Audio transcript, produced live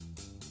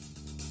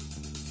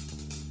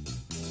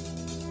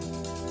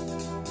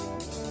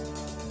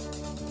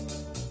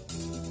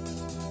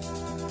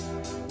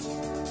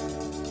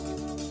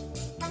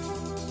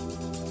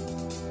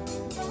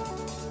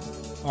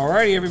All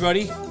righty,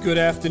 everybody. Good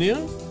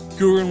afternoon.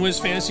 Guru and Wiz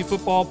Fantasy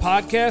Football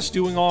Podcast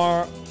doing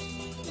our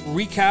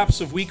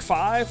recaps of Week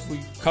 5. We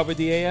covered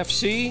the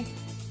AFC,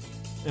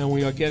 and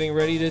we are getting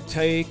ready to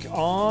take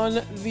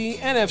on the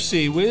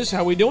NFC. Wiz,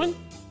 how we doing?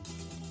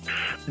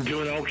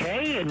 Doing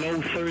okay, and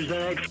no Thursday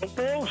night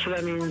football, so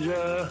that means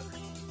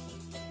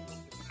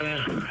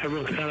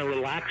everyone's kind of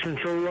relaxed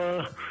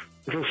until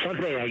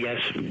Sunday, I guess.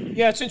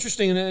 Yeah, it's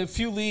interesting. In a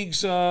few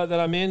leagues that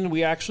I'm in,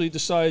 we actually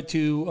decided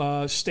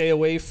to stay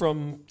away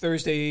from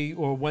Thursday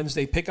or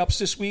Wednesday pickups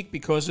this week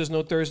because there's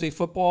no Thursday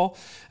football,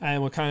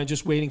 and we're kind of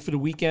just waiting for the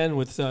weekend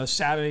with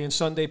Saturday and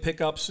Sunday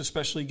pickups,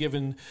 especially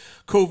given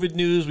COVID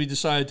news. We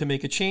decided to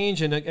make a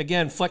change, and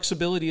again,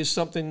 flexibility is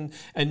something,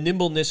 and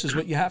nimbleness is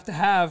what you have to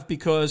have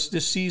because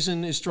this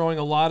season is throwing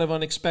a lot of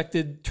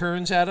unexpected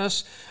turns at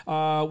us.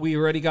 We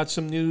already got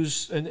some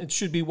news, and it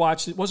should be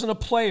watched. It wasn't a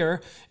player,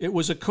 it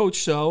was a coach,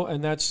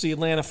 and that's the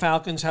Atlanta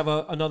Falcons have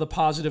another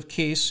positive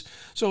case.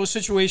 So a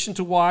situation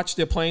to watch.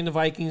 They're playing the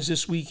Vikings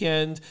this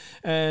weekend,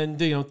 and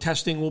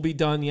testing will be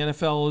done. The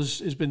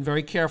NFL has been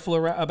very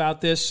careful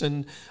about this,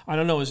 and I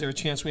don't know, is there a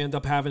chance we end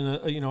up having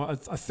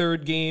a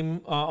third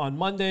game on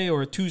Monday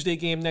or a Tuesday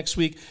game next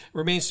week?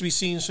 Remains to be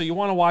seen. So you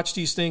want to watch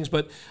these things,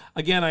 but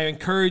again, I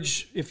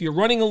encourage, if you're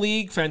running a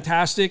league,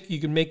 fantastic.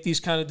 You can make these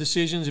kind of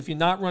decisions. If you're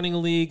not running a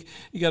league,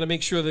 you got to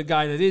make sure the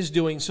guy that is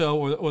doing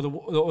so, or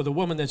the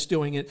woman that's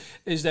doing it,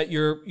 is that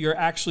you're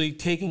actually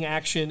taking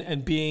action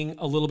and being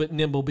a little bit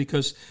nimble,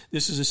 because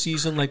this is a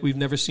season like we've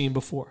never seen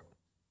before.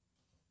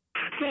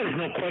 Yeah, there's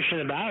no question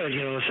about it.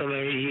 So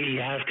you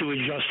have to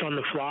adjust on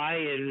the fly,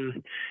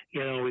 and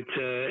it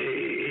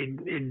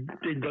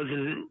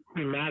doesn't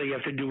matter. You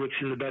have to do what's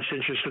in the best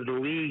interest of the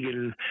league,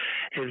 and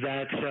if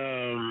that's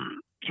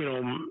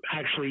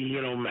actually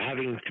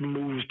having to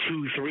move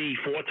 2, 3,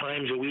 4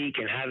 times a week,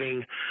 and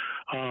having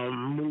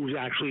moves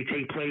actually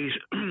take place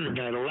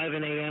at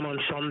 11 a.m. on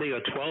Sunday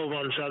or 12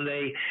 on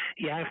Sunday,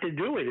 you have to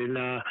do it. And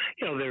there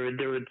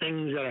are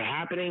things that are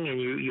happening, and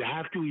you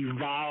have to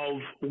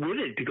evolve with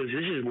it, because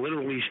this is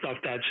literally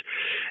stuff that's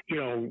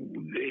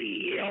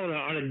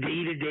on a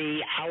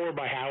day-to-day,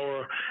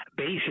 hour-by-hour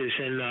basis.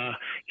 And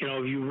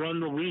if you run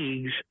the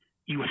leagues,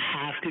 you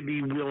have to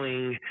be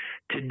willing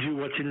to do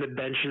what's in the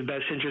best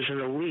interest in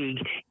the league,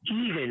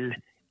 even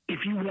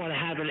if you want to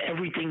have an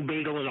everything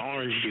bagel and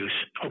orange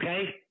juice,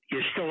 okay?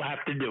 You still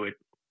have to do it.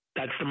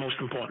 That's the most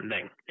important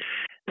thing.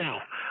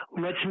 Now,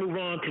 let's move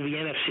on to the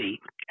NFC.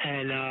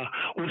 And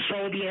we'll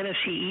start with the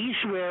NFC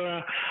East,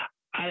 where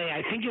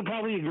I think you'll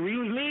probably agree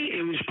with me.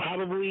 It was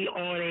probably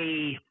on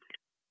a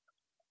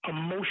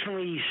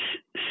emotionally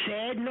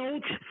sad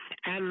note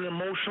and an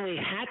emotionally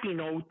happy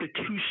note. The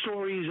two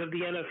stories of the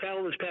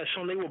NFL this past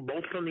Sunday were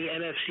both from the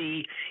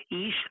NFC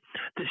East.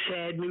 The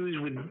sad news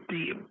with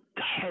the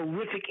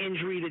horrific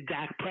injury to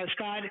Dak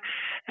Prescott,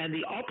 and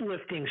the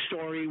uplifting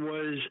story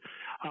was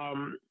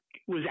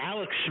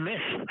Alex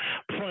Smith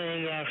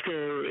playing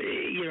after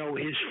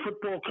his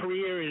football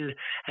career,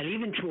 and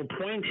even to a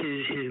point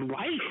his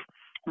life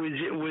was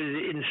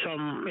in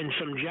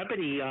some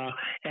jeopardy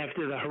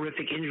after the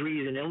horrific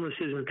injuries and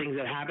illnesses and things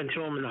that happened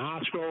to him in the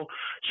hospital.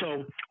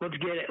 So let's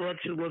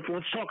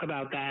talk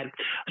about that.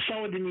 I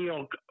start with the New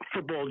York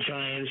Football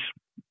Giants,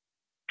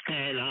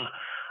 and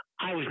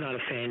I was not a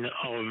fan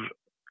of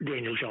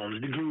Daniel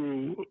Jones. The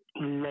Guru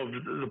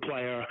loved the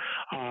player,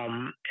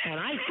 and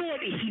I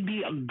thought he'd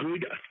be a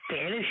good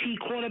fantasy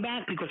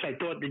quarterback, because I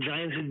thought the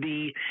Giants would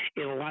be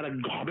in a lot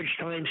of garbage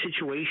time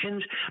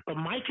situations. But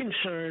my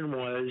concern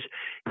was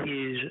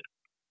his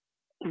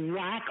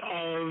lack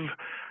of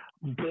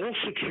ball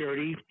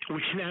security,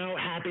 which now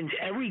happens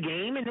every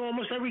game, and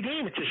almost every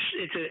game it's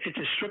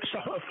a strip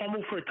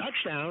fumble for a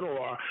touchdown,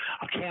 or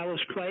a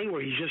careless play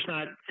where he's just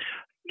not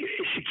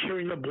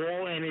securing the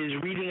ball, and his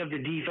reading of the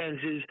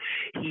defenses.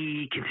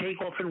 He can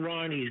take off and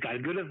run. He's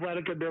got good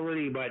athletic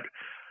ability, but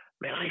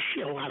man, I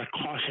see a lot of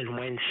Carson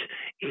Wentz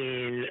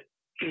in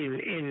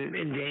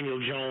Daniel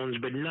Jones,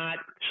 but not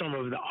some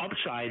of the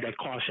upside that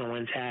Carson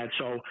Wentz had.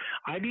 So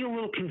I'd be a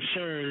little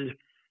concerned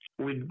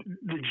with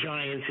the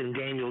Giants and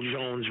Daniel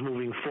Jones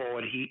moving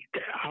forward.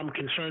 I'm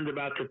concerned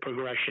about the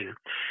progression.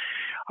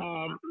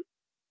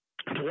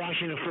 The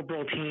Washington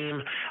football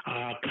team,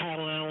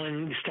 Kyle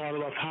Allen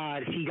started off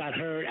hot. He got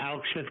hurt.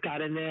 Alex Smith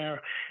got in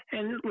there.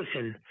 And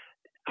listen,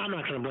 I'm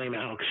not going to blame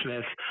Alex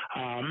Smith.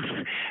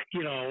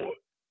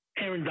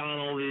 Aaron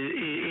Donald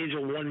is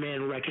a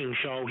one-man wrecking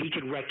show. He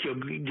could wreck your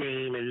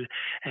game,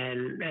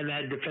 and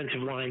that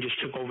defensive line just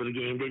took over the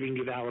game. They didn't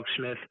give Alex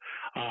Smith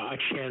a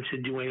chance to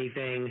do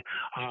anything.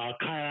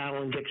 Kyle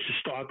Allen gets to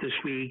start this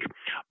week,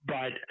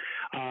 but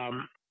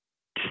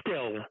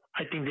still,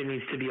 I think there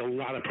needs to be a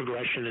lot of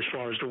progression as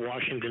far as the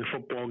Washington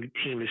football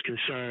team is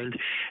concerned.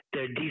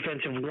 Their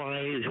defensive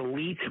line is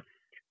elite.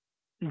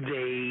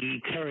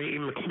 Terry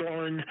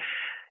McLaurin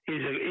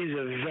is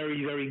a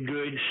very, very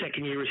good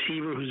second-year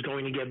receiver who's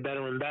going to get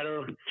better and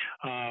better.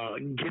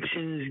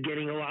 Gibson's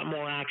getting a lot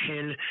more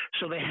action.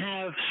 So they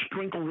have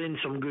sprinkled in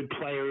some good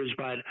players,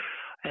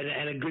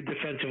 and a good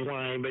defensive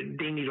line, but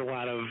they need a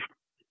lot of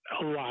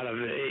a lot of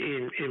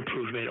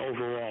improvement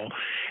overall.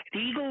 The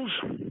Eagles,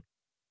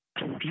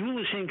 if you were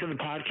listening to the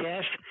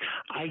podcast,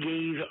 I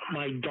gave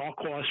my dark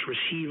horse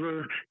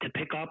receiver to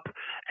pick up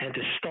and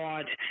to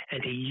start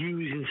and to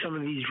use in some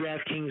of these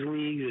DraftKings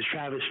leagues is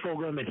Travis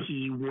Fulgham, and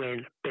he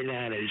went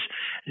bananas.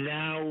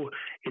 Now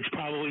it's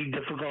probably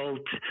difficult.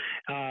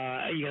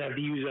 You're going to have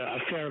to use a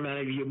fair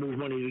amount of your move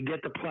money to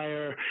get the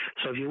player.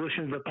 So if you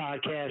listen to the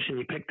podcast and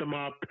you picked him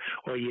up,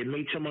 or you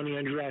made some money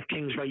on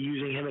DraftKings by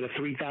using him at a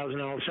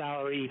 $3,000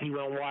 salary, he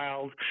went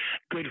wild.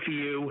 Good for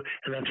you,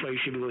 and that's why you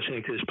should be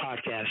listening to this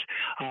podcast.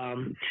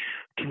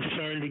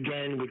 Concerned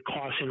again with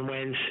Carson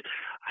Wentz,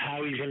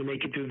 how he's going to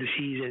make it through the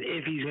season,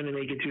 if he's going to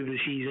make it through the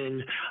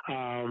season.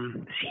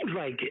 Seems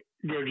like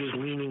they're just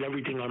leaning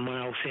everything on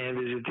Miles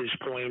Sanders at this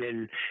point,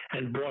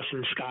 and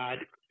Boston Scott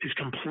is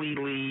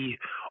completely,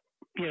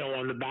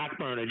 on the back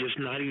burner, just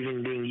not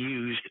even being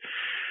used.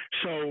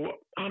 So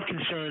I'm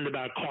concerned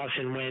about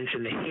Carson Wentz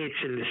and the hits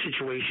and the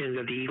situations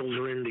that the Eagles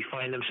are in. They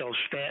find themselves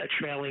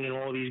trailing in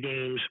all these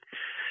games.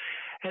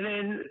 And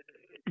then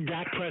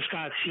Dak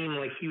Prescott seemed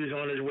like he was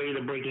on his way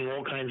to breaking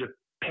all kinds of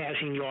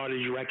passing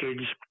yardage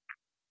records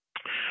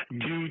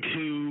due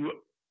to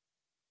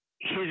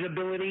his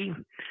ability,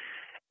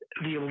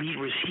 the elite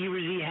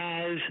receivers he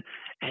has,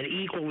 and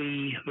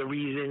equally the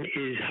reason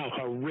is how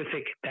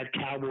horrific that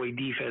Cowboy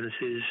defense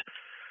is.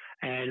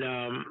 And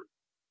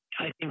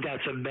I think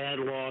that's a bad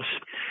loss.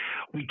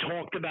 We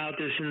talked about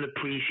this in the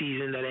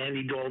preseason, that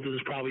Andy Dalton is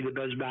probably the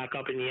best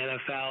backup in the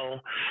NFL,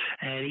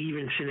 and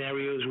even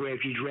scenarios where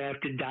if you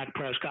drafted Dak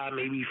Prescott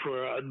maybe for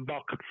 $1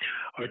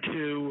 or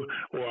 $2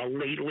 or a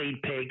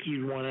late pick,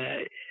 you'd want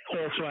to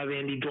also have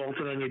Andy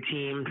Dalton on your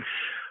team.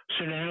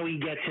 So now he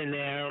gets in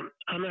there.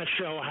 I'm not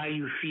sure how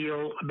you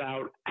feel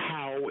about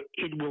how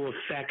it will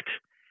affect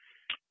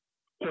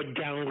or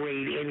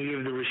downgrade any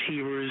of the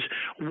receivers.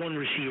 One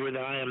receiver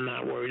that I am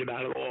not worried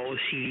about at all is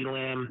CeeDee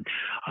Lamb.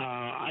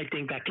 I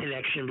think that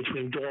connection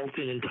between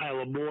Dalton and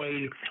Tyler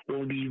Boyd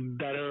will be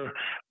better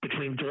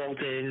between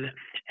Dalton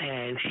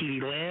and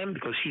CeeDee Lamb,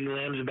 because CeeDee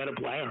Lamb is a better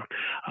player.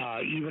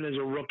 Even as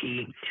a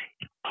rookie,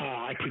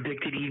 I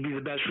predicted he'd be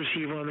the best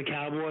receiver on the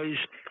Cowboys.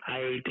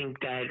 I think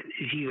that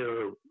is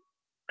either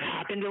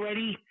happened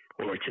already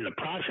or it's in the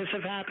process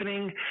of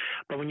happening.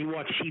 But when you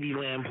watch CeeDee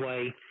Lamb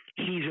play,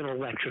 he's an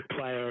electric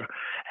player,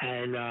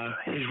 and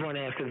his run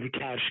after the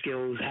catch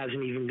skills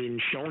hasn't even been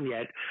shown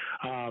yet.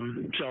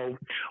 So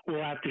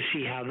we'll have to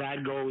see how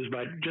that goes.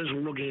 But just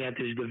looking at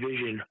this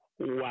division,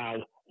 wow,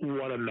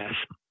 what a mess.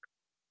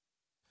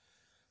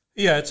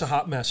 Yeah, it's a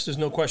hot mess. There's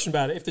no question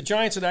about it. If the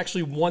Giants had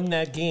actually won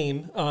that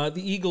game,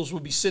 the Eagles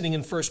would be sitting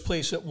in first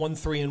place at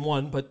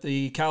 1-3-1, but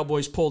the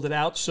Cowboys pulled it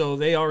out, so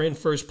they are in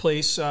first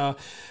place.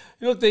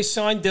 They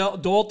signed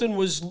Dalton,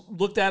 was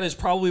looked at as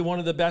probably one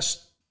of the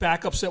best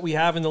backups that we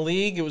have in the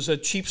league. It was a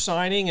cheap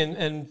signing,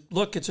 and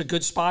look, it's a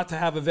good spot to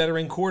have a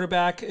veteran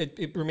quarterback.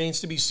 It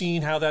remains to be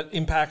seen how that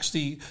impacts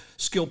the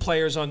skilled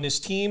players on this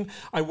team.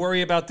 I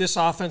worry about this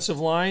offensive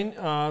line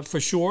for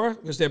sure,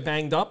 because they're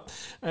banged up,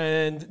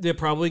 and they're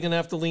probably going to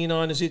have to lean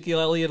on Ezekiel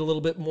Elliott a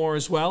little bit more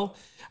as well.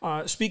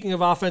 Speaking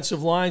of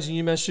offensive lines, and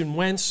you mentioned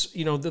Wentz,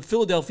 the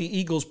Philadelphia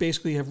Eagles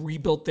basically have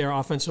rebuilt their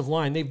offensive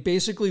line. They've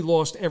basically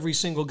lost every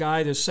single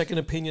guy. There's second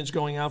opinions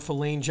going out for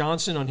Lane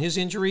Johnson on his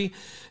injury.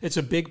 It's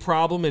a big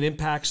problem. It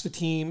impacts the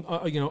team,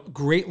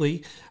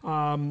 greatly.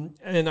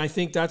 And I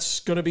think that's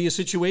going to be a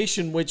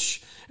situation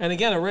which, and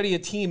again, already a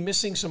team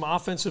missing some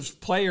offensive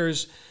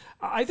players.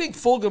 I think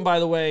Fulgham, by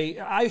the way,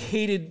 I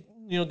hated,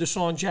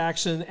 Deshaun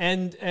Jackson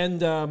and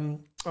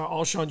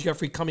Alshon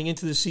Jeffrey coming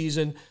into the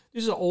season.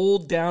 These are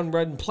old,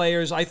 down-ridden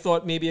players. I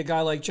thought maybe a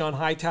guy like John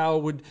Hightower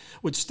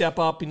would step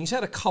up, and he's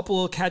had a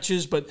couple of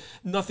catches, but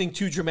nothing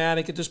too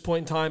dramatic at this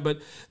point in time.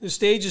 But the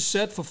stage is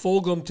set for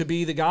Fulgham to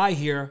be the guy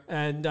here,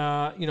 and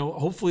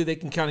hopefully they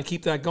can kind of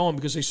keep that going,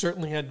 because they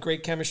certainly had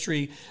great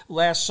chemistry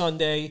last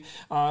Sunday.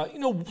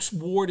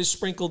 Ward is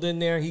sprinkled in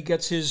there. He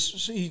gets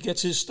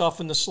his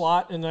stuff in the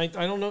slot, and I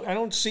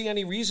don't see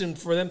any reason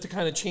for them to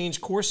kind of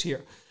change course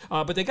here.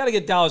 But they got to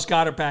get Dallas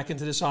Goedert back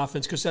into this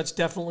offense, because that's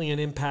definitely an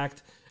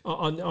impact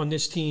on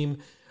this team.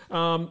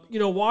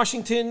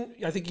 Washington,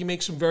 I think you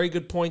make some very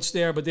good points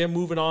there, but they're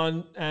moving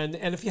on. And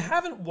if you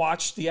haven't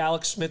watched the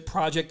Alex Smith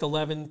Project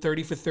 11,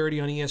 30 for 30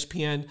 on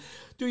ESPN,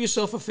 do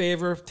yourself a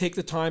favor, take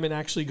the time and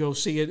actually go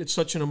see it. It's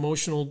such an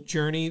emotional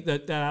journey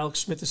that Alex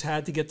Smith has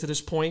had to get to this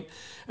point.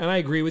 And I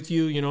agree with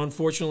you.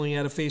 Unfortunately, he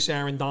had to face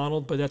Aaron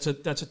Donald, but that's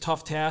a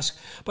tough task.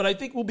 But I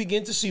think we'll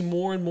begin to see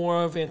more and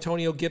more of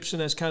Antonio Gibson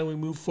as kind of we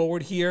move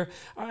forward here.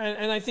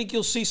 And I think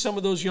you'll see some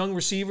of those young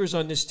receivers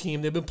on this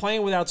team. They've been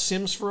playing without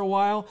Sims for a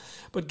while,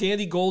 but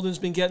Gandy Golden's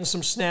been getting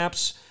some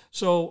snaps.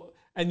 So,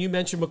 and you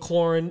mentioned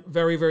McLaurin,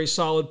 very, very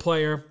solid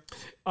player.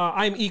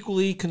 I'm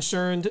equally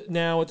concerned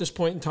now at this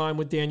point in time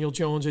with Daniel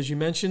Jones, as you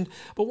mentioned.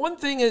 But one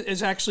thing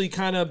has actually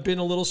kind of been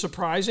a little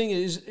surprising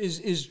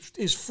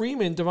is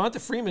Freeman. Devonta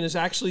Freeman has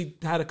actually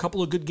had a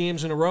couple of good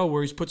games in a row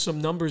where he's put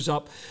some numbers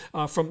up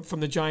from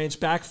the Giants'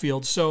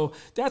 backfield. So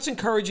that's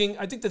encouraging.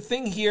 I think the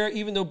thing here,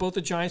 even though both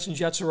the Giants and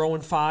Jets are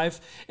 0-5,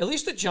 at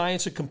least the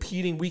Giants are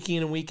competing week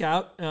in and week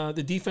out.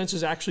 The defense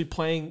is actually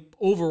playing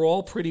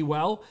overall pretty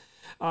well.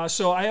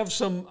 So I have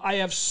some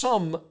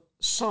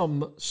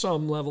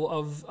level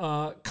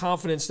of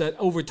confidence that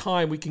over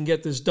time we can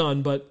get this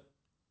done, but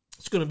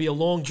it's going to be a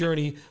long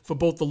journey for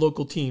both the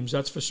local teams.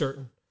 That's for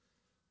certain.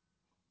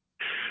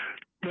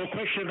 No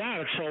question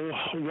about it. So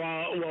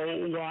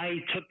while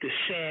I took the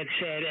sad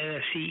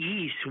NFC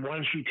East, why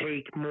don't you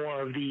take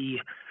more of the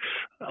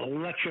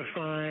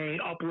electrifying,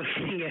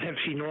 uplifting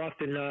NFC North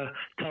and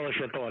tell us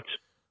your thoughts?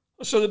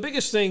 So the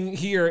biggest thing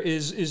here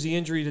is the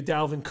injury to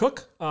Dalvin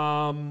Cook,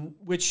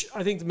 which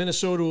I think the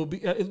Minnesota will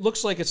be. It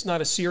looks like it's not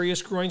a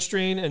serious groin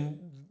strain, and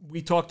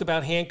we talked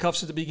about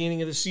handcuffs at the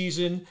beginning of the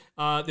season.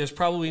 There's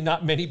probably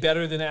not many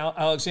better than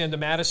Alexander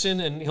Mattison,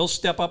 and he'll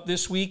step up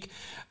this week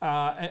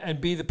and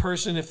be the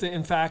person if,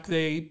 in fact,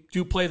 they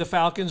do play the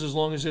Falcons, as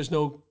long as there's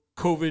no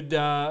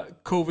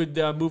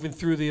COVID moving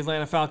through the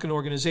Atlanta Falcon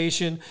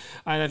organization.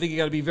 And I think you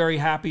got to be very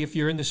happy if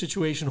you're in the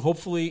situation.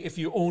 Hopefully, if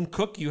you own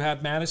Cook, you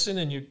have Madison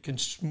and you can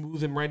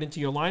smooth him right into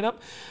your lineup.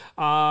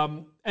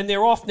 And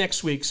they're off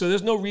next week, so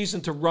there's no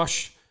reason to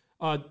rush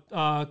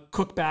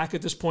Cook back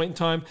at this point in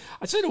time.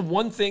 I'd say the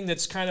one thing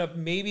that's kind of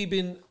maybe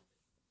been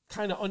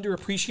kind of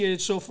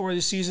underappreciated so far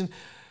this season,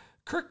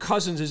 Kirk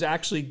Cousins has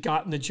actually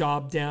gotten the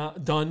job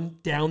done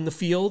down the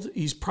field.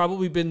 He's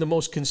probably been the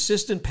most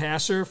consistent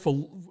passer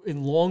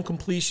in long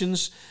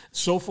completions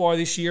so far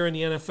this year in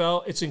the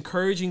NFL. It's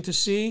encouraging to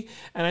see,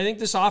 and I think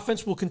this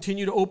offense will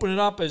continue to open it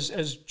up as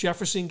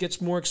Jefferson gets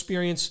more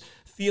experience.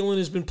 Thielen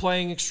has been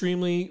playing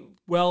extremely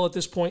well at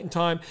this point in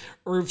time.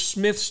 Irv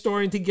Smith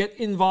starting to get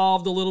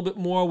involved a little bit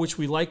more, which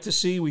we like to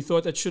see. We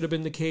thought that should have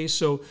been the case.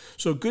 So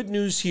good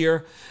news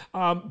here.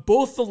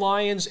 Both the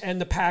Lions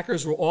and the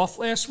Packers were off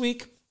last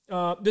week.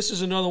 This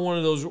is another one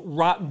of those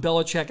rotten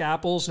Belichick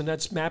apples, and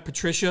that's Matt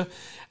Patricia.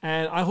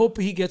 And I hope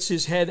he gets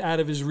his head out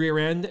of his rear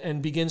end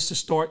and begins to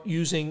start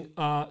using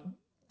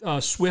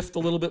Swift a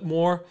little bit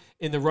more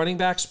in the running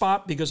back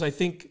spot, because I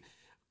think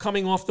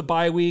coming off the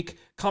bye week,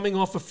 coming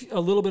off a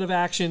little bit of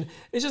action,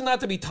 this is not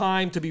to be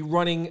time to be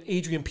running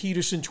Adrian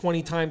Peterson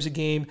 20 times a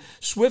game.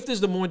 Swift is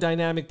the more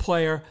dynamic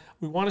player.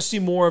 We want to see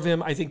more of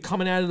him. I think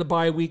coming out of the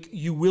bye week,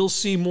 you will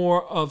see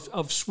more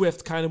of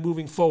Swift kind of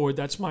moving forward.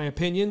 That's my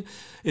opinion.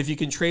 If you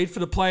can trade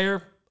for the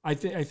player, I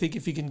think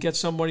if you can get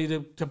somebody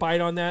to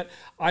bite on that,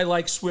 I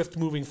like Swift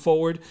moving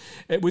forward.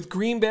 With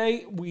Green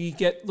Bay,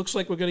 looks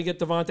like we're going to get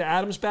Devonta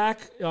Adams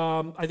back.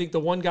 I think the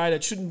one guy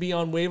that shouldn't be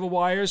on waiver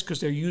wires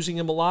because they're using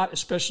him a lot,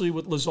 especially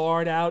with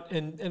Lazard out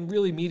and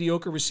really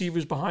mediocre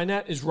receivers behind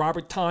that, is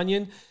Robert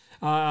Tonyan.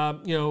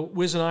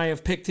 Wiz and I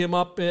have picked him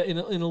up in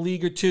a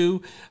league or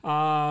two.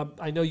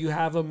 I know you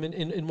have him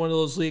in one of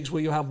those leagues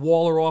where you have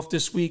Waller off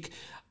this week.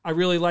 I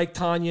really like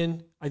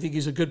Tonyan. I think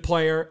he's a good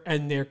player,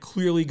 and they're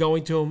clearly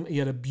going to him. He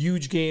had a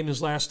huge game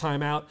his last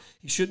time out.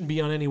 He shouldn't be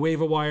on any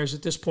waiver wires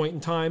at this point in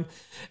time.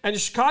 And the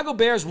Chicago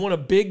Bears won a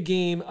big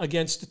game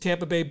against the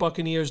Tampa Bay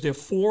Buccaneers. They're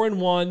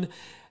 4-1.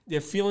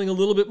 They're feeling a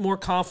little bit more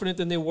confident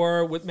than they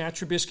were with Matt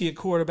Trubisky at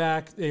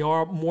quarterback. They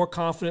are more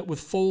confident with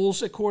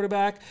Foles at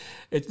quarterback.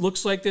 It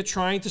looks like they're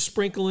trying to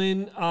sprinkle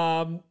in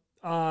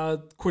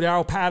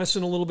Cordero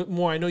Patterson a little bit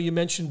more. I know you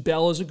mentioned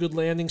Bell as a good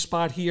landing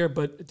spot here,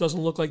 but it doesn't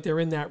look like they're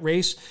in that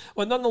race.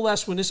 But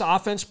nonetheless, when this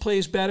offense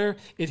plays better,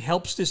 it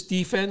helps this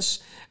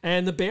defense.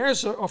 And the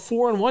Bears are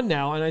 4-1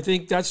 now, and I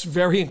think that's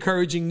very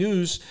encouraging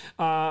news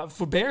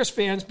for Bears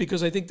fans,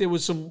 because I think there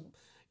was some,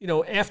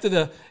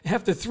 after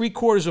 3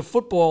 quarters of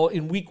football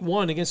in week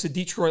 1 against the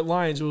Detroit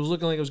Lions, it was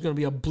looking like it was going to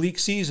be a bleak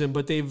season,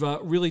 but they've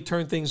really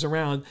turned things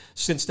around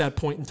since that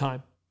point in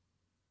time.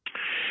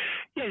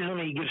 Yeah, let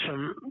me give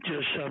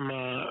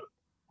some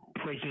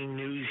breaking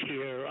news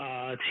here.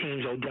 It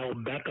seems Odell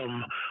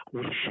Beckham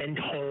was sent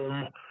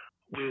home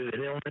with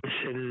an illness,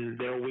 and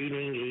they're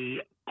waiting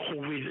a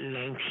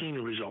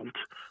COVID-19 result.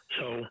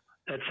 So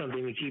that's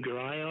something to keep your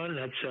eye on.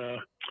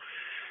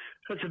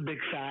 That's a big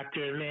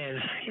factor,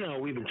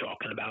 man. We've been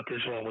talking about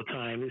this all the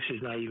time. This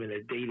is not even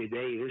a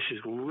day-to-day. This is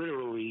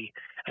literally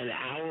an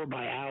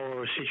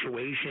hour-by-hour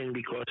situation,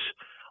 because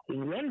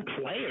one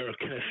player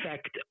can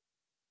affect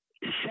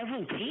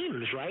several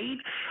teams, right?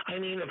 I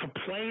mean, if a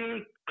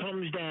player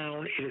comes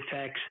down, it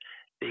affects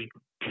the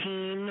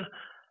team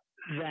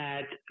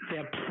that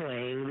they're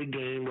playing, the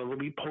game will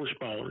be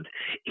postponed.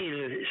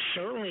 It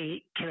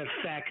certainly can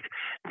affect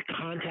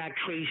contact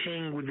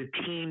tracing with the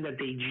team that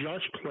they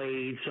just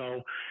played.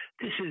 So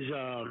this is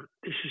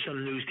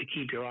some news to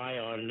keep your eye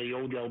on. The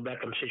Odell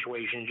Beckham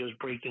situation, just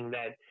breaking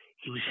that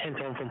he was sent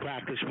home from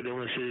practice with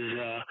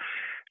illnesses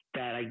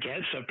that I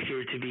guess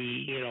appear to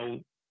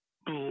be,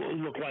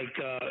 look like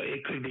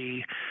it could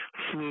be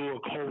flu or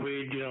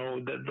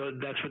COVID.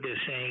 That's what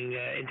they're saying,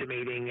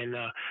 intimating, and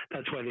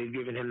that's why they've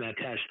given him that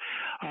test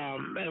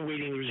and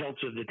waiting the results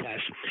of the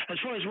test. As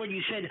far as what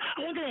you said,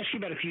 I want to ask you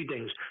about a few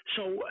things.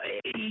 So,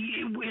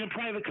 in a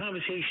private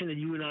conversation that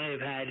you and I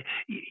have had,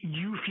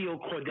 you feel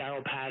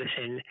Cordell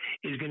Patterson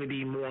is going to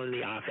be more on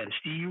the offense.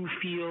 Do you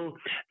feel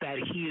that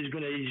he is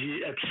going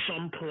to, at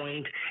some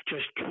point,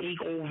 just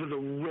take over the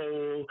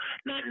role,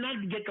 not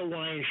get the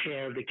lion's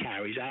share of the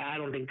carries? I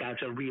don't think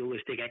that's a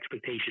realistic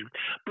expectation.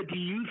 But do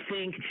you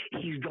think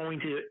he's going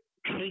to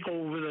take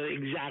over the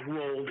exact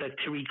role that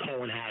Tariq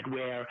Cohen had,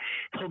 where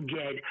he'll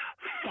get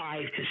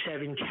 5 to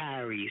 7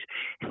 carries?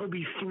 He'll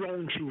be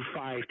thrown to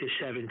 5 to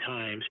 7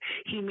 times.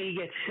 He may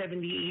get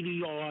 70, 80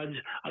 yards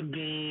a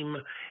game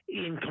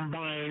in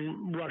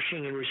combined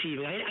rushing and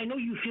receiving. I know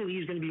you feel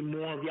he's going to be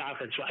more of the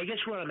offense. So I guess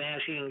what I'm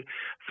asking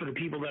for the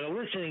people that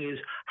are listening is,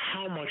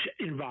 how much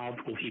involved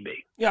will he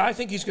be? Yeah, I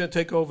think he's going to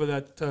take over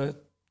that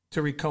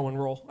Tariq Cohen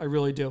role. I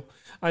really do.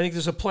 I think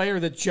there's a player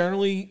that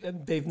generally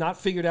they've not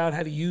figured out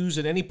how to use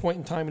at any point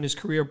in time in his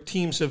career.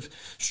 Teams have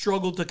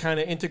struggled to kind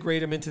of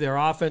integrate him into their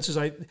offenses.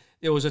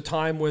 There was a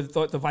time where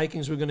thought the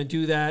Vikings were going to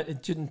do that.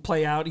 It didn't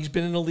play out. He's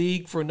been in the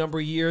league for a number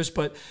of years,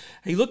 but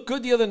he looked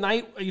good the other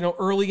night,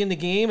 early in the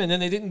game, and then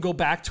they didn't go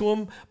back to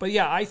him. But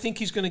yeah, I think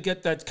he's going to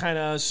get that kind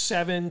of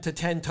 7 to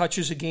 10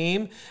 touches a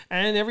game,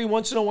 and every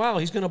once in a while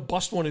he's going to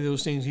bust one of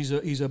those things.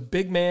 He's a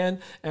big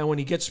man, and when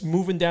he gets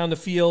moving down the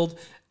field,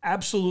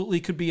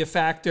 absolutely could be a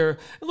factor.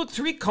 And look,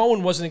 Tariq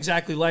Cohen wasn't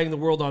exactly lighting the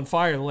world on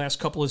fire the last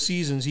couple of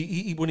seasons.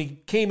 He when he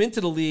came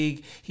into the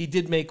league, he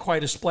did make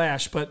quite a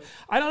splash. But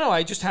I don't know.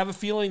 I just have a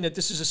feeling that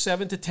this is a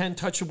 7 to 10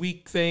 touch a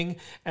week thing,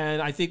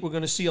 and I think we're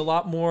going to see a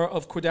lot more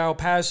of Cordell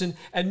Patterson.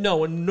 And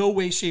no, in no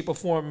way, shape, or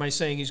form am I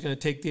saying he's going to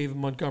take David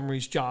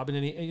Montgomery's job.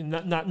 And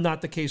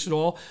not the case at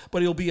all.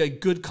 But he'll be a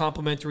good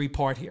complementary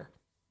part here.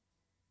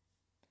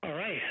 All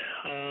right.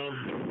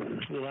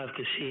 We'll have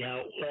to see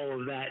how all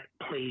of that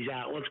plays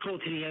out. Let's go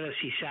to the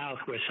NFC South,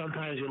 where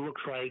sometimes it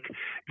looks like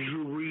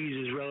Drew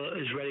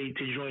Brees is ready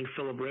to join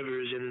Phillip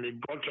Rivers in the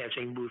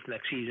broadcasting booth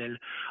next season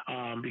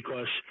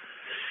because,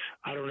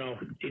 I don't know,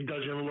 it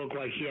doesn't look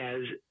like he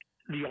has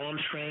the arm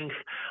strength.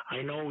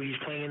 I know he's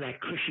playing in that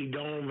cushy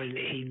dome, and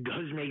he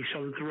does make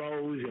some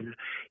throws, and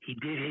he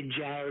did hit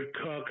Jared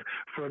Cook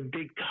for a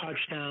big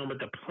touchdown, but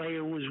the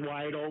player was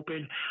wide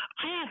open.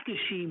 I have to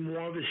see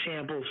more of a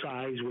sample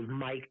size with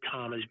Mike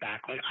Thomas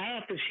back. Like, I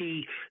have to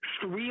see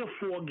 3 or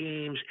 4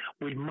 games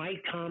with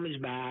Mike Thomas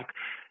back,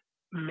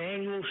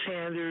 Manuel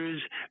Sanders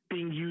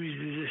being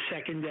used as a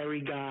secondary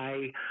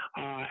guy,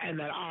 and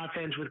that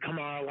offense with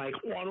Kamara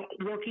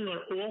working on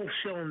all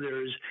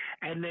cylinders,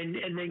 and then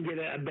get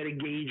a better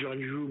gauge on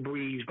Drew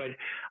Brees. But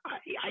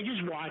I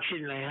just watch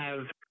it, and I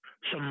have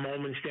some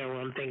moments there where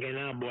I'm thinking,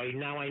 oh boy,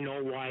 now I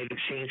know why the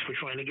Saints were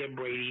trying to get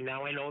Brady.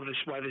 Now I know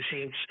why the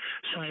Saints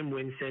signed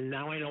Winston.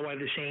 Now I know why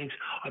the Saints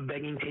are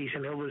begging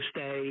Taysom Hill to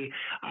stay.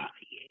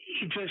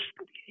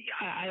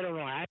 I don't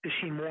know. I have to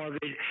see more of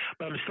it,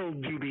 but I'm still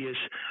dubious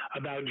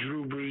about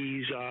Drew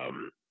Brees.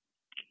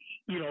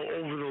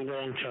 Over the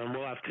long term,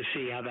 we'll have to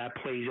see how that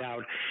plays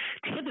out.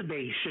 Tampa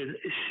Bay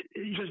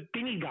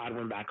they need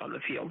Godwin back on the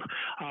field.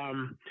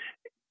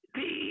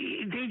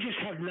 They just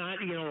have not,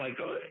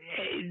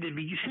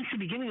 since the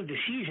beginning of the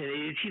season,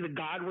 it's either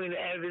Godwin,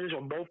 Evans,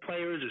 or both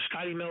players, or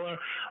Scotty Miller.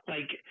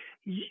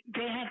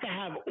 They have to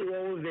have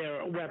all of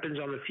their weapons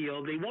on the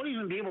field. They won't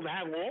even be able to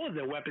have all of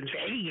their weapons for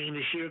any game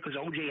this year because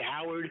O.J.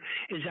 Howard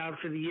is out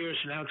for the year,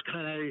 so now it's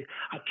kind of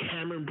a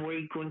Cameron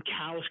Brate,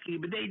 Gronkowski,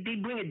 but they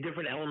bring a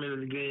different element of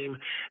the game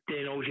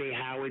than O.J.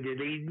 Howard did.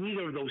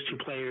 Neither of those two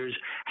players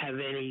have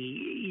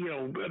any,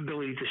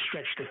 ability to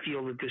stretch the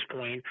field at this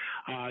point,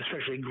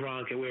 especially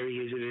Gronk at where he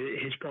is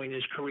at his point in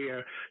his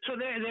career. So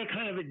they're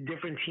kind of a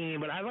different team,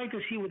 but I'd like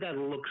to see what that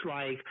looks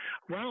like.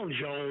 Ronald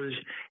Jones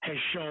has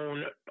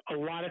shown a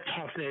lot of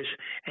toughness,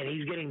 and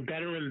he's getting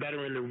better and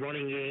better in the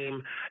running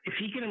game. If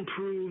he can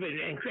improve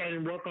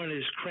and work on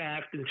his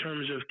craft in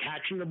terms of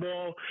catching the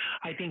ball,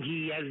 I think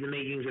he has the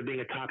makings of being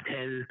a top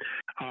 10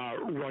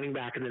 running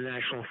back in the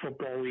National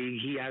Football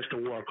League. He has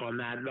to work on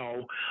that,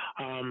 though.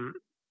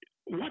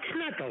 What's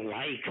not to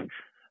like,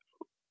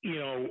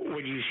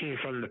 what you've seen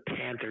from the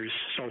Panthers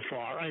so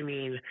far? I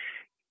mean,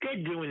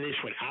 they're doing this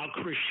without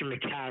Christian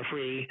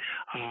McCaffrey,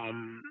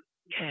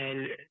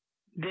 and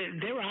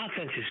their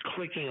offense is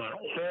clicking on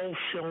all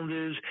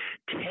cylinders.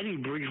 Teddy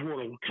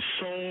Bridgewater looks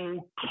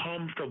so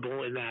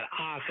comfortable in that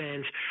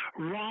offense.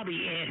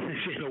 Robbie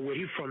Anderson,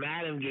 away from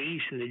Adam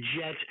Gase and the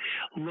Jets,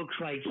 looks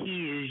like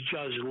he is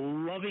just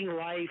loving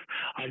life.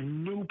 A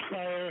new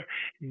player,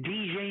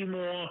 DJ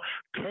Moore,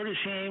 Curtis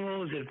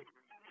Samuels, the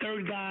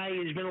third guy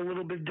has been a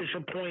little bit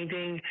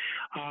disappointing,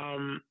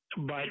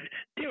 but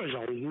there is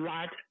a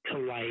lot to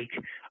like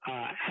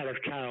out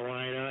of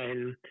Carolina.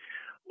 And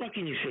what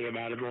can you say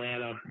about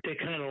Atlanta? They're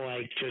kind of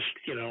like just,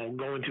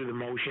 going through the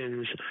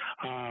motions.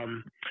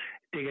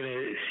 They're going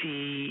to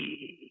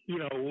see,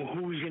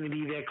 who's going to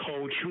be their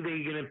coach, who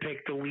they're going to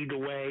pick to lead the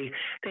way.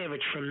 They have a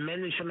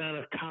tremendous amount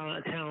of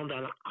talent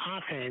on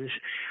offense,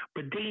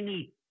 but they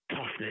need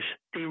toughness.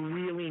 They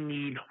really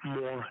need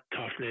more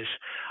toughness.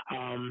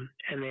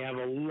 And they have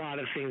a lot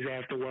of things they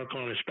have to work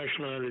on,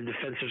 especially on the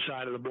defensive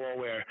side of the ball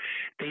where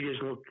they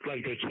just look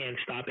like they can't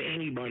stop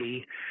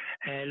anybody.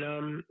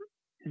 And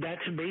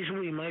that's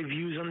basically my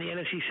views on the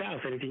NFC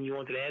South. Anything you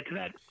wanted to add to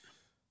that?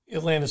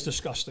 Atlanta's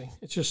disgusting.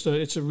 It's just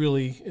it's a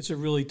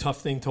really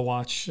tough thing to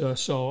watch.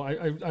 So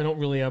I don't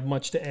really have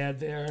much to add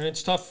there. And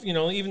it's tough,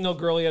 even though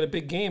Gurley had a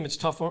big game, it's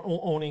tough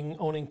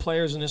owning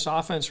players in this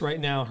offense right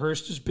now.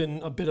 Hurst has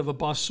been a bit of a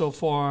bust so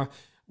far.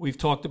 We've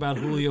talked about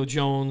Julio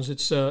Jones.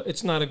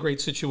 It's not a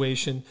great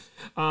situation.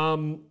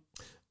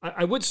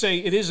 I would say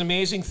it is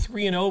amazing,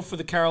 3-0 for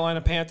the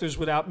Carolina Panthers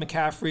without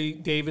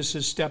McCaffrey. Davis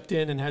has stepped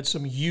in and had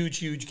some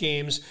huge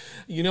games.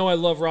 I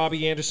love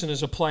Robbie Anderson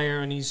as a player,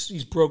 and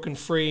he's broken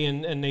free,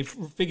 and they've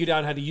figured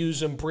out how to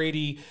use him.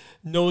 Brady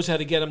knows how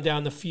to get him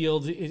down the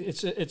field.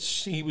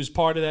 He was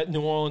part of that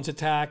New Orleans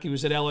attack. He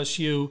was at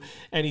LSU,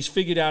 and he's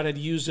figured out how to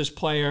use this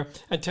player.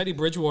 And Teddy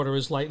Bridgewater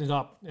is lighting it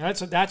up.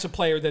 That's a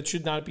player that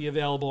should not be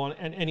available on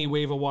any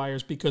waiver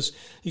wires because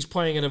he's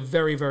playing at a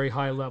very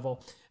high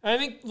level. I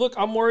think, look,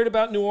 I'm worried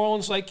about New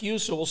Orleans like you,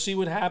 so we'll see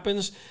what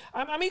happens.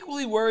 I'm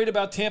equally worried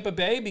about Tampa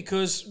Bay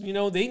because,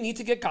 they need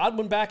to get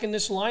Godwin back in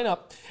this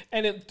lineup.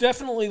 And it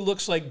definitely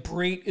looks like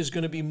Brate is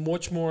going to be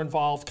much more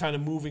involved kind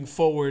of moving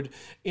forward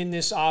in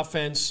this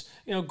offense.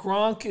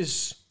 Gronk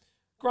is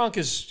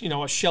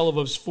a shell of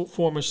his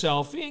former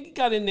self. He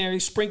got in there, he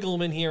sprinkled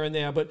him in here and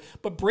there, but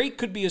Brate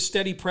could be a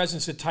steady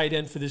presence at tight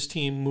end for this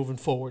team moving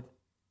forward.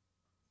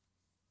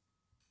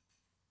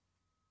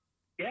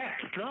 Yeah,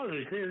 no,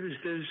 there's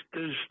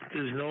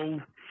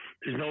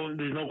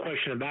no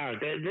question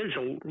about it.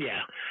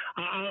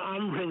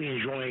 I'm really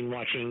enjoying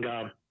watching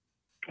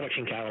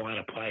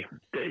Carolina play.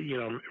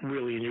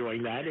 Really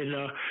enjoying that.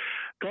 And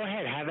go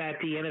ahead, have at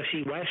the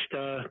NFC West.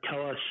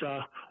 Tell us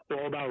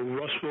all about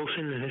Russ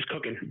Wilson and his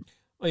cooking.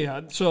 Oh,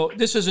 yeah, so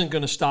this isn't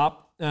going to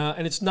stop,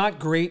 and it's not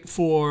great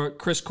for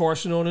Chris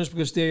Carson owners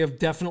because they have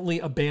definitely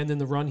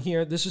abandoned the run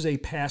here. This is a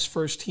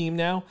pass-first team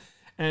now.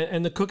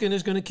 And the cooking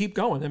is going to keep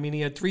going. I mean,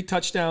 he had 3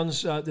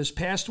 touchdowns this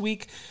past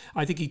week.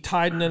 I think he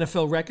tied an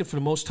NFL record for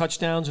the most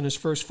touchdowns in his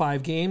first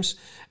 5 games.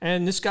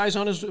 And this guy's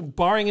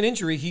barring an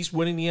injury, he's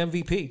winning the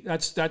MVP.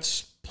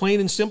 That's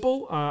plain and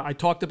simple. I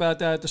talked about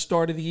that at the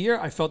start of the year.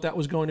 I felt that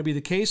was going to be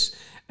the case.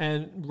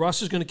 And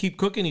Russ is going to keep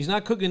cooking. He's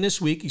not cooking this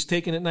week. He's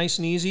taking it nice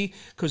and easy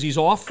because he's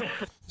off.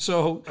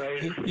 So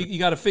you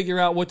got to figure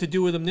out what to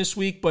do with him this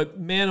week. But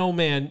man, oh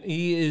man,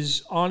 he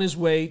is on his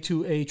way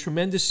to a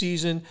tremendous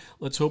season.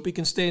 Let's hope he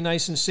can stay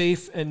nice and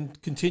safe and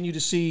continue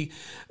to see,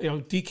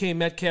 DK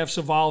Metcalf's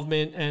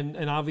involvement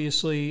and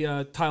obviously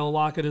Tyler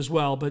Lockett as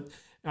well. But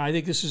I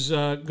think this is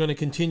going to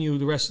continue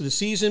the rest of the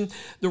season.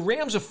 The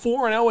Rams are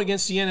 4-0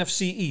 against the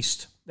NFC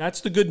East.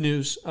 That's the good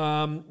news.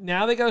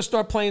 Now they got to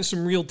start playing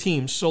some real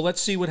teams. So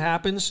let's see what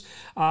happens.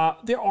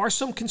 There are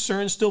some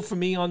concerns still for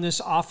me on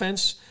this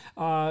offense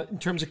in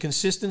terms of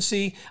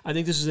consistency. I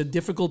think this is a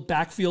difficult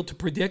backfield to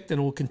predict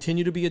and will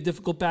continue to be a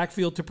difficult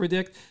backfield to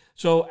predict.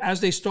 So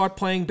as they start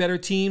playing better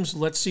teams,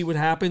 let's see what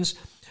happens.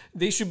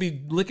 They should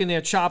be licking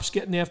their chops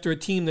getting after a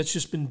team that's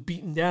just been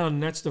beaten down,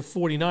 and that's the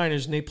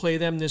 49ers, and they play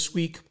them this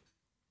week.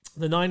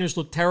 The Niners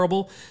look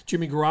terrible.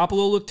 Jimmy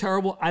Garoppolo looked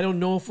terrible. I don't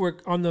know if we're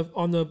on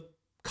the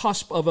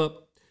cusp of a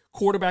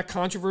quarterback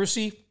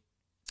controversy,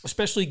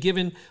 especially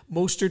given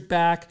Mostert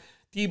back,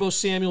 Deebo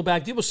Samuel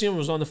back. Deebo Samuel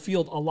was on the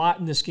field a lot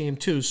in this game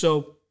too.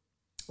 So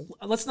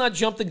let's not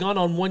jump the gun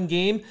on one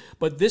game,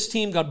 but this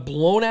team got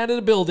blown out of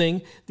the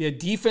building. Their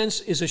defense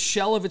is a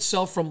shell of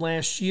itself from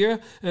last year.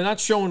 They're not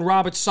showing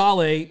Robert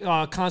Saleh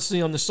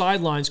constantly on the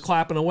sidelines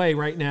clapping away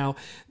right now.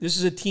 This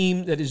is a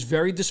team that is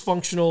very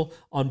dysfunctional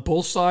on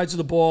both sides of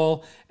the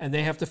ball, and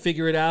they have to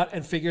figure it out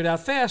and figure it out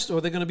fast,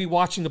 or they're going to be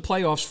watching the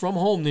playoffs from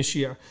home this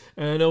year.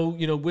 And I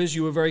know, Wiz,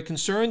 you were very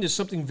concerned. There's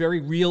something very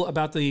real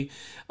about the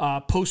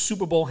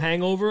post-Super Bowl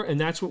hangover, and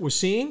that's what we're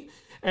seeing.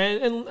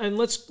 And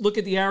let's look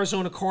at the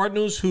Arizona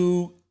Cardinals,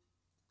 who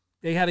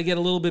they had to get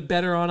a little bit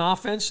better on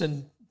offense,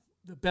 and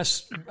the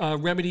best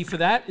remedy for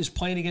that is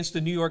playing against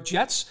the New York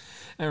Jets.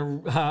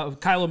 And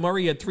Kyler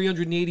Murray had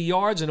 380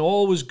 yards, and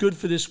all was good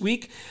for this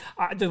week.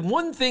 The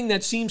one thing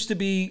that seems to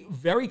be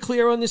very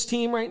clear on this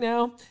team right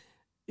now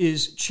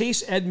is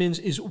Chase Edmonds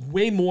is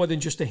way more than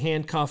just a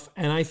handcuff,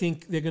 and I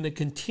think they're going to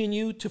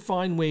continue to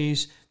find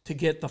ways to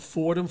get the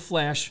Fordham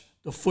Flash,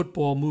 the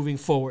football, moving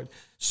forward.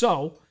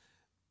 So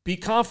be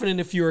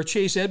confident if you're a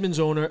Chase Edmonds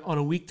owner on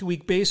a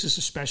week-to-week basis,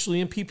 especially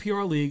in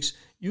PPR leagues,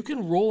 you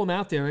can roll him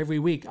out there every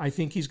week. I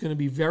think he's going to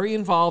be very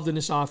involved in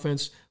this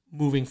offense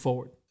moving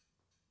forward.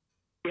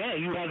 Yeah,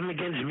 you have him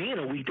against me in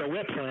a week that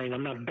we're playing.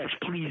 I'm not best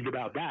pleased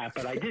about that,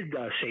 but I did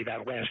say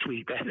that last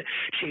week that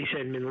Chase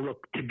Edmonds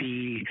looked to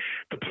be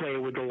the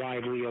player with the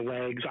livelier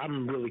legs.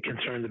 I'm really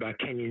concerned about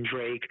Kenyon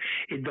Drake.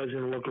 It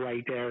doesn't look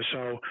right there,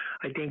 so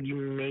I think you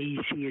may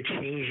see a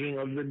changing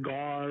of the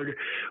guard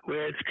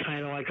where it's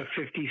kind of like a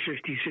 50-50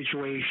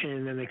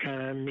 situation, and they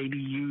kind of maybe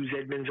use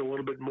Edmonds a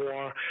little bit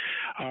more.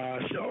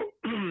 So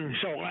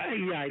So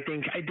I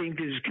think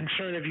there's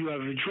concern if you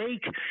have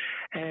Drake,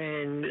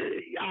 and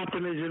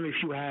optimism if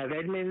you have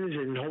Edmonds,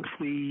 and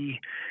hopefully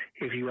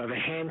if you have a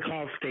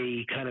handcuff,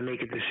 they kind of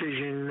make a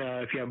decision.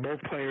 If you have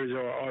both players,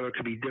 or it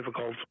could be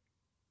difficult.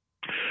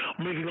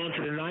 Moving on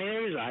to the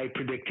Niners, I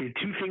predicted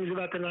two things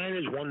about the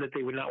Niners. One, that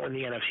they would not win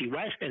the NFC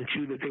West, and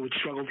two, that they would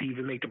struggle to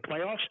even make the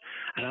playoffs.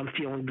 And I'm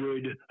feeling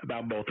good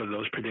about both of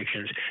those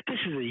predictions. This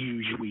is a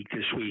huge week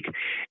this week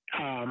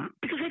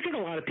because I think a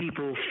lot of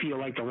people feel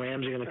like the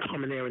Rams are going to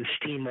come in there and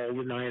steamroll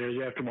the Niners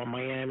after what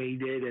Miami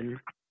did, and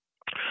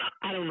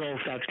I don't know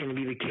if that's going to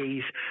be the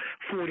case.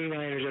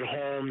 49ers at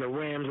home, the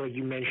Rams, like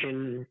you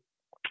mentioned,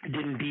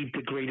 didn't beat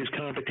the greatest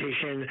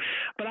competition.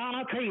 But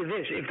I'll tell you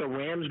this, if the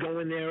Rams go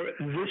in there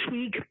this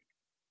week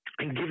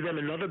and give them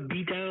another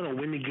beatdown or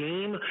win the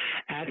game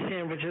at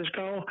San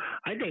Francisco,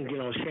 I think,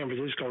 San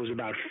Francisco is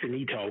about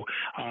finito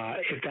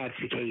if that's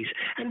the case.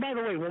 And by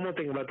the way, one more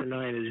thing about the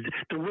Niners.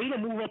 The way to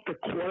move up the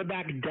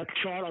quarterback depth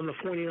chart on the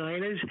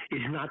 49ers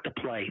is not to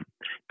play.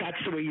 That's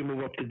the way you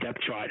move up the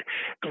depth chart.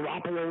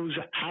 Garoppolo's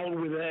out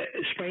with a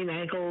sprained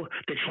ankle.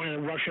 They're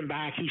trying to rush him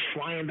back. He's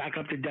flying back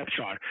up the depth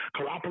chart.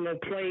 Garoppolo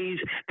plays.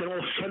 Then all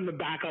of a sudden the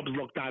backups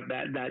look not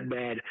that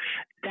bad.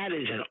 That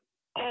is an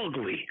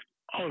ugly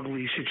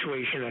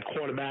situation at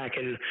quarterback,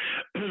 and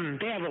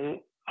they have a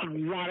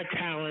lot of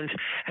talent,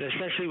 and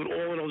especially with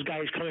all of those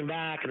guys coming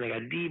back, and they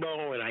got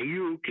Debo and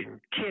Ayuk and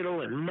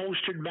Kittle and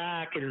Mostert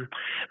back, and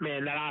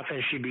man, that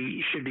offense should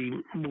be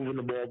moving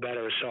the ball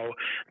better. So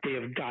they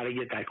have got to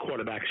get that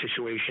quarterback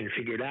situation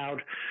figured out.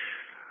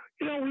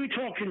 We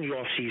talked in the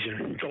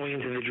offseason going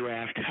into the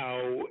draft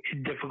how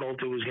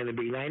difficult it was going to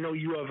be. And I know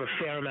you have a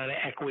fair amount of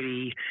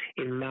equity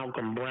in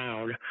Malcolm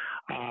Brown.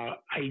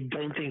 I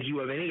don't think you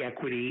have any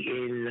equity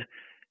in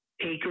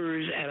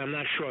Akers, and I'm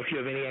not sure if you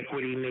have any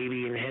equity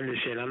maybe in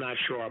Henderson. I'm not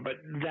sure. But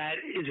that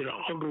is an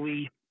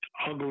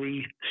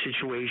ugly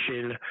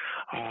situation.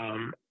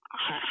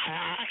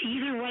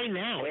 Even right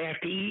now,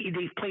 after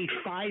they've played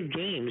 5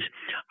 games,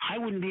 I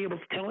wouldn't be able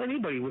to tell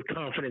anybody with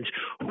confidence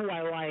who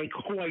I like,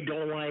 who I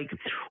don't like,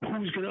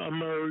 who's going to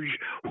emerge,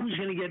 who's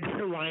going to get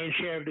the lion's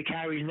share of the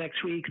carries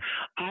next week.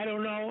 I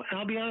don't know. And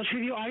I'll be honest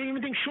with you, I don't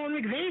even think Sean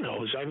McVay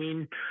knows. I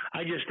mean,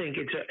 I just think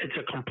it's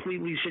a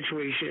complete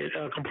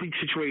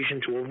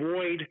situation to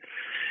avoid.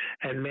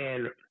 And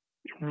man,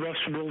 Russ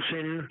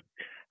Wilson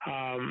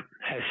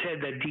has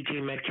said that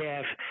DK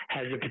Metcalf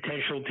has the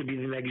potential to be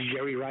the next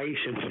Jerry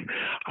Rice, and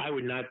I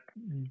would not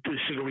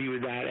disagree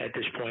with that at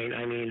this point.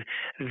 I mean,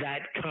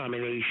 that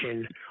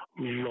combination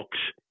looks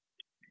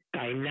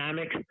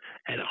dynamic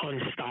and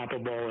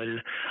unstoppable,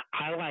 and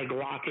I like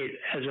Lockett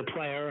as a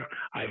player.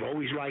 I've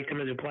always liked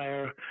him as a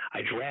player.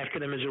 I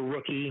drafted him as a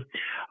rookie,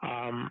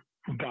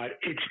 but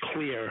it's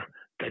clear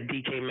that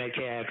DK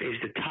Metcalf is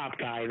the top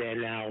guy there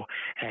now,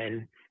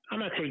 and I'm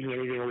not taking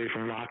anything away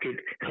from Lockett.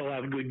 He'll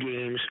have good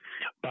games,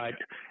 but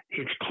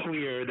it's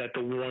clear that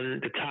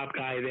the top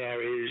guy there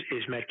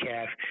is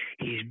Metcalf.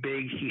 He's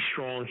big, he's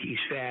strong, he's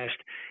fast,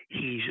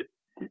 he's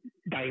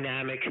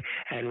dynamic,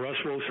 and Russ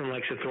Wilson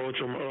likes to throw it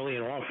to him early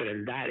and often,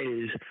 and that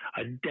is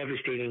a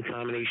devastating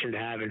combination to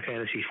have in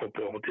fantasy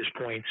football at this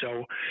point.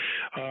 So,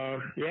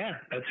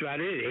 that's about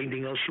it.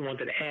 Anything else you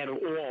wanted to add at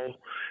all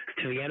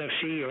to the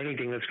NFC or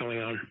anything that's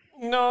going on?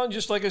 No,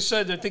 just like I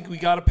said, I think we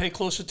got to pay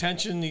close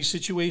attention. These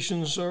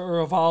situations are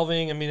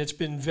evolving. I mean, it's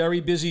been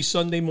very busy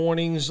Sunday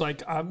mornings.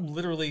 Like, I'm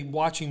literally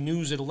watching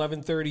news at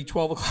 11:30,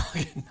 12 o'clock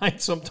at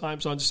night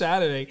sometimes on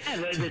Saturday.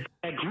 Yeah,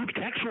 that group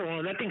text we're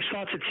on, that thing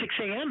starts at 6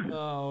 a.m.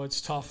 Oh,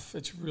 it's tough.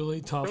 It's really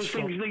tough. Those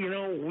things,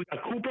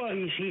 Cooper,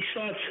 he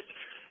starts...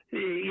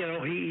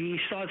 he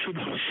starts with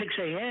 6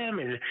 a.m.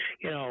 and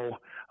he's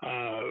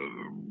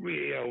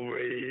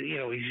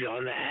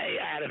on the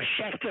Adam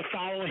Schefter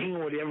following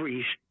whatever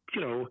he's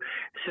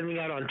sending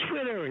out on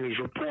Twitter, and he's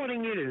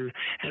reporting it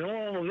and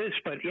all of this.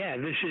 But yeah,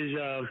 this is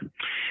a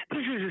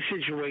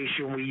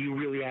situation where you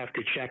really have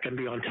to check and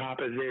be on top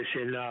of this.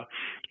 And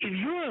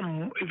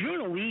if you're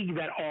in a league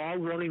that are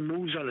running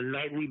moves on a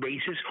nightly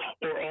basis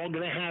or all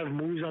going to have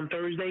moves on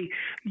Thursday,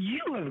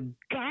 you have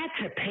got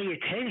to pay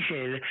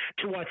attention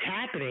to what's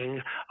happening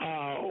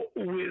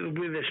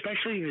with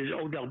especially this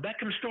Odell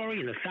Beckham story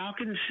and the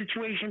Falcons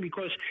situation,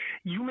 because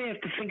you may have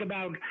to think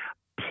about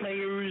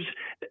players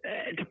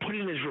to put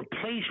in as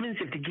replacements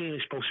if the game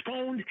is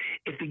postponed.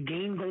 If the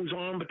game goes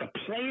on but the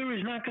player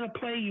is not going to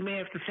play, you may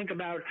have to think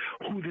about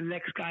who the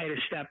next guy to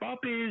step up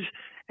is.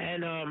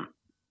 And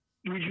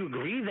would you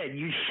agree that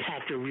you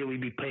have to really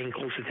be paying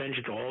close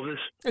attention to all this?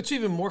 It's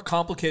even more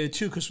complicated,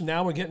 too, because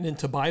now we're getting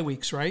into bye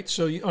weeks, right?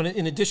 So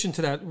in addition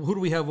to that, who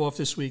do we have off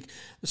this week?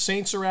 The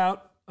Saints are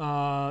out.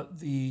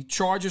 The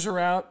Chargers are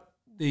out.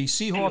 The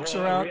Seahawks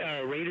are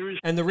out, Raiders,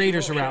 and the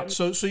Raiders are out.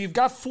 So you've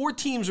got 4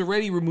 teams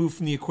already removed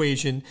from the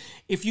equation.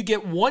 If you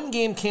get one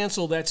game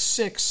canceled, that's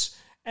 6.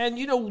 And,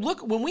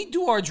 look, when we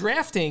do our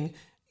drafting,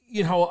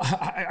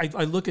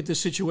 I look at this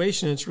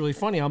situation, and it's really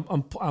funny.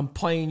 I'm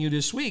playing you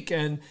this week,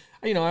 and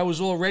I was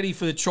all ready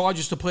for the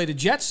Chargers to play the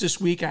Jets this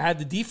week. I had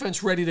the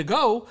defense ready to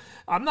go.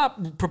 I'm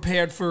not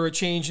prepared for a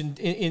change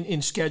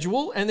in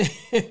schedule. And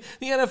the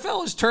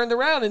NFL has turned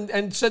around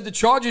and said the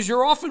Chargers,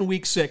 you're off in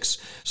week 6.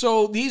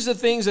 So these are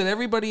things that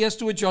everybody has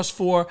to adjust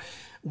for.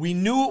 We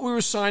knew what we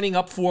were signing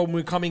up for when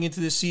we were coming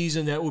into this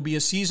season, that it would be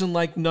a season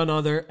like none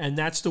other, and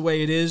that's the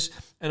way it is.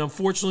 And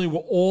unfortunately, we're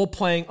all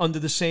playing under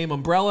the same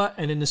umbrella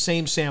and in the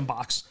same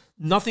sandbox.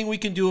 Nothing we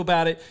can do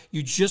about it.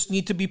 You just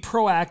need to be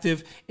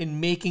proactive in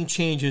making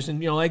changes.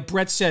 And, like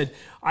Brett said,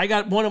 I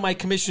got one of my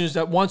commissioners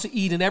that wants to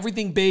eat an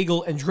everything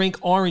bagel and drink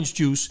orange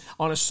juice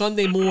on a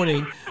Sunday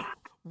morning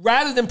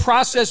rather than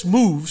process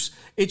moves.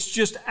 It's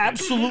just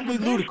absolutely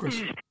ludicrous.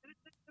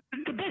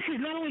 The best is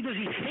not only does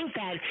he think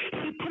that,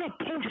 he put a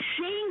post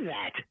saying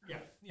that.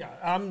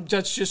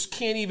 That's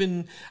just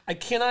I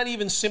cannot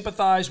even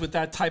sympathize with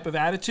that type of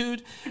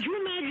attitude. Could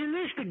you imagine this?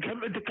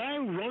 The guy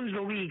who runs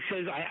the league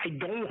says, I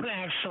don't want to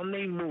have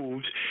Sunday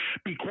moves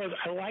because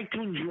I like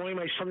to enjoy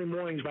my Sunday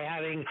mornings by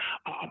having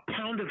a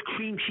pound of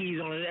cream cheese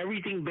on an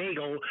everything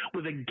bagel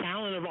with a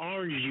gallon of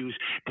orange juice.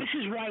 This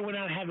is why we're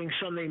not having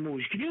Sunday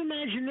moves. Can you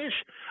imagine this?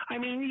 I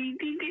mean,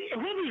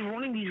 whoever's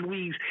running these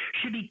leagues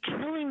should be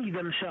killing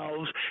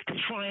themselves to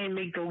try and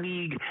make the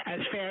league as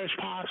fair as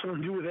possible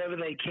and do whatever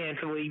they can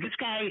for the league. This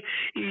guy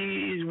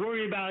is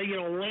worried about,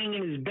 laying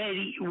in his bed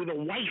with a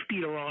wife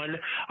beater on,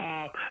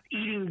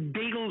 eating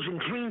bagels and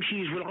cream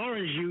cheese with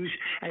orange juice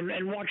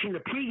and watching the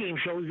pregame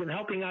shows and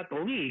helping out the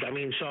league. I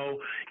mean, so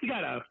you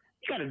gotta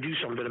do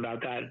something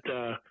about that.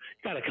 You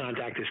gotta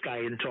contact this guy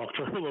and talk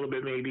to him a little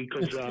bit, maybe,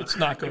 because it's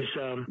not good.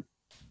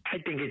 I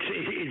think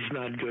it's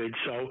not good.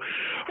 So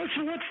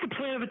what's the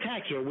plan of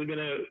attack here? We're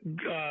gonna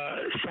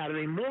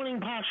Saturday morning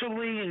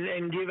possibly,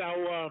 and give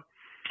our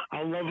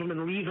love him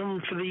and leave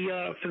him for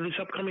this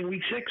upcoming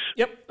week 6.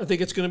 Yep, I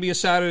think it's going to be a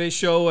Saturday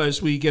show.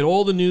 As we get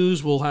all the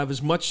news, we'll have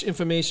as much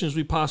information as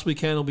we possibly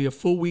can. It'll be a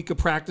full week of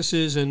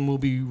practices, and we'll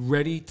be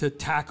ready to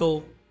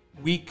tackle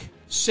week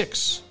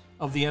 6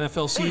 of the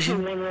NFL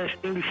season. One last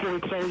thing before we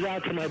close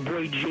out, to my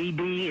boy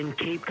JB in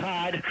Cape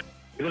Cod.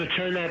 We're going to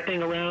turn that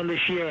thing around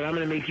this year, and I'm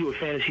going to make you a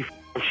fantasy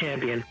football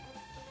champion.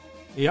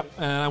 Yep,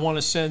 and I want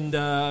to send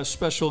a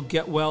special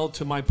get well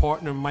to my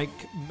partner, Mike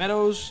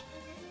Meadows.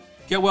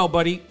 Get well,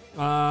 buddy.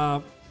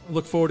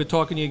 Look forward to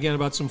talking to you again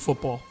about some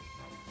football.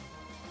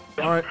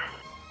 All right,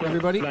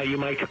 everybody. How about you,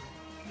 Mike?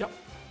 Yep.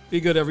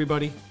 Be good,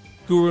 everybody.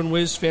 Guru and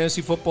Wiz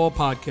Fantasy Football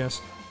Podcast.